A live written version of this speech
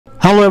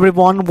Hello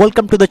everyone,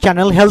 welcome to the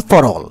channel Health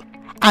for All.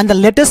 And the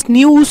latest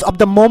news of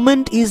the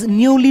moment is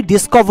newly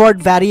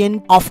discovered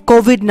variant of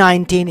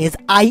COVID-19 is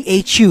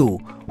IHU,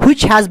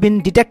 which has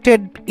been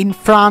detected in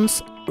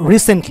France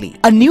recently.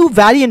 A new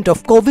variant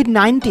of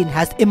COVID-19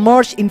 has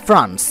emerged in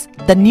France.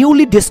 The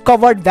newly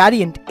discovered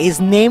variant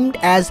is named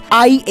as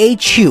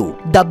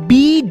IHU. The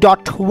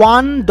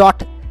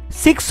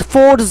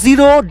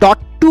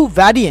B.1.640.2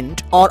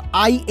 variant or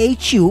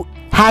IHU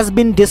has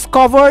been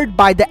discovered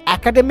by the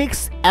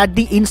academics at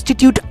the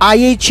Institute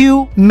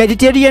IHU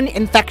Mediterranee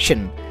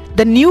Infection.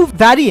 The new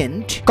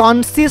variant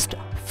consists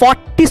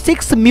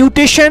 46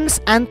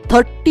 mutations and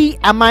 30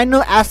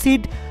 amino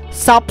acid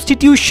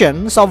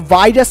substitutions of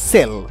virus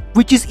cell,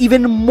 which is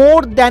even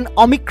more than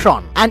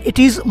Omicron, and it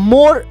is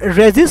more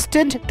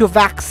resistant to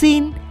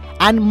vaccine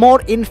and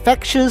more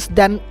infectious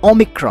than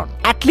Omicron.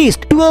 At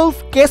least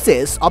 12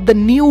 cases of the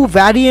new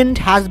variant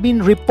has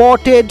been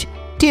reported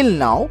till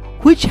now,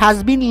 which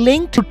has been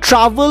linked to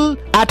travel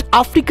at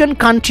African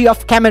country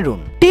of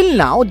Cameroon. Till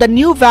now, the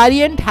new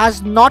variant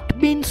has not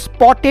been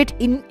spotted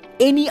in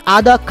any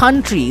other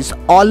countries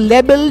or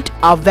labeled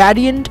a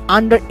variant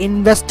under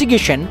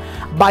investigation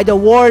by the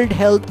World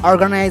Health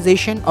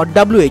Organization or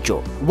WHO.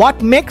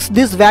 What makes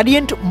this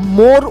variant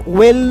more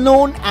well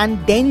known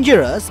and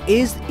dangerous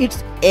is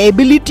its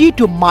ability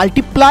to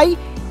multiply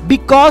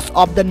because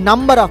of the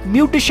number of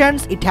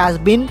mutations it has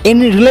been in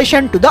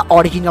relation to the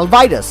original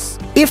virus.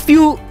 If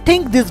you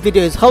think this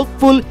video is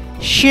helpful,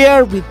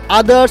 share with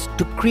others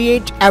to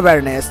create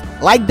awareness,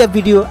 like the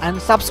video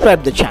and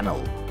subscribe the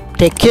channel.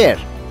 Take care.